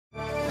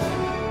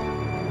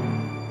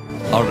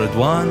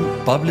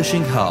Ar-Ridwan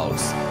Publishing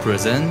House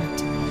present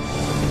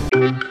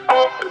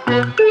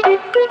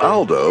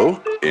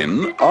Aldo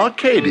in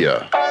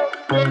Arcadia.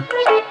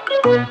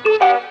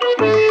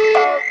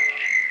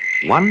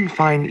 One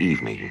fine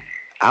evening,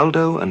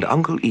 Aldo and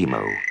Uncle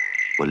Emo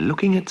were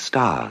looking at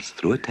stars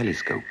through a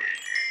telescope.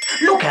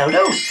 Look,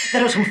 Aldo,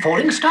 there are some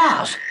falling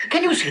stars.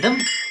 Can you see them?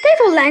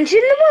 They've all landed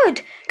in the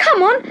wood.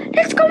 Come on,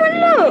 let's go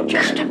and look.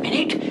 Just a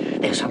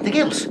minute. There's something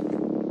else.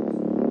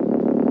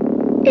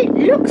 It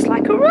looks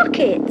like a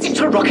rocket. It's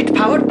a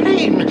rocket-powered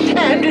plane,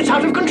 and it's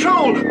out of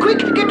control. Quick,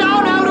 get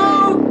down,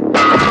 Aldo!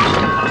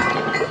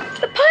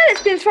 The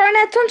pilot's been thrown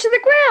out onto the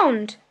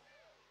ground.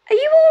 Are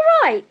you all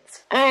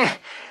right?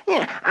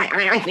 Yeah,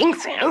 I think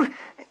so.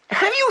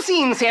 Have you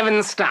seen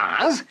 7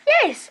 stars?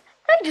 Yes,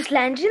 they just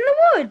landed in the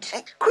wood.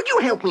 Could you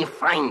help me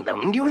find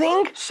them, do you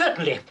think?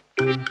 Certainly.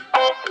 Come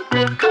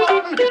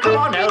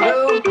on,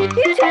 Aldo.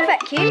 You too,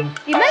 Vacuum.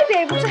 You may be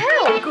able to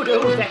help. Good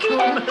old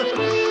vacuum.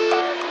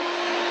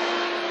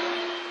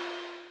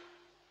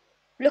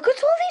 Look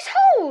at all these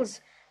holes.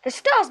 The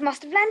stars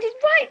must have landed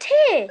right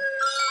here.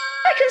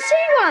 I can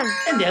see one.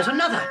 And there's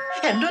another,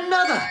 and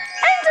another.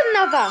 And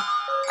another.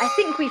 I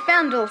think we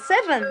found all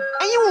 7.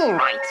 Are you all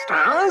right,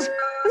 stars?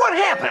 What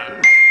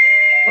happened?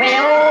 We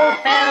all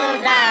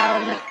fell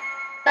down.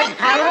 But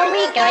how are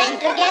we going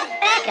to get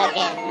back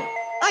again?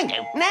 I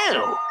don't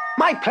know.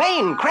 My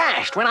plane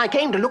crashed when I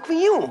came to look for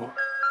you.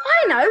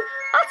 I know.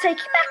 I'll take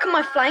you back on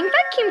my flying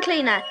vacuum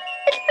cleaner.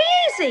 It'll be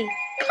easy.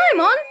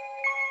 Climb on.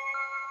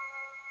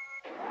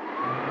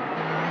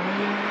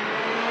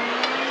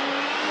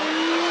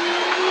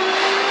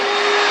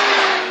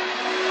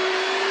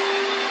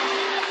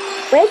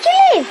 Where do you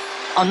live?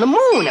 On the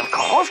moon, of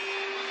course.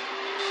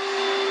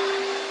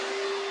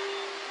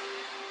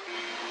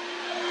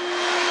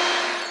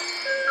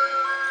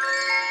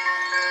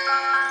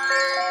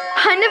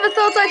 I never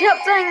thought I'd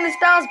help to hang the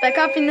stars back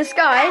up in the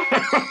sky.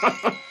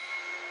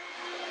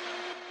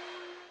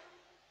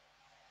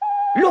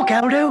 Look,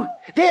 Aldo,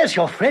 there's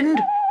your friend.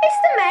 It's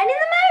the man in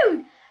the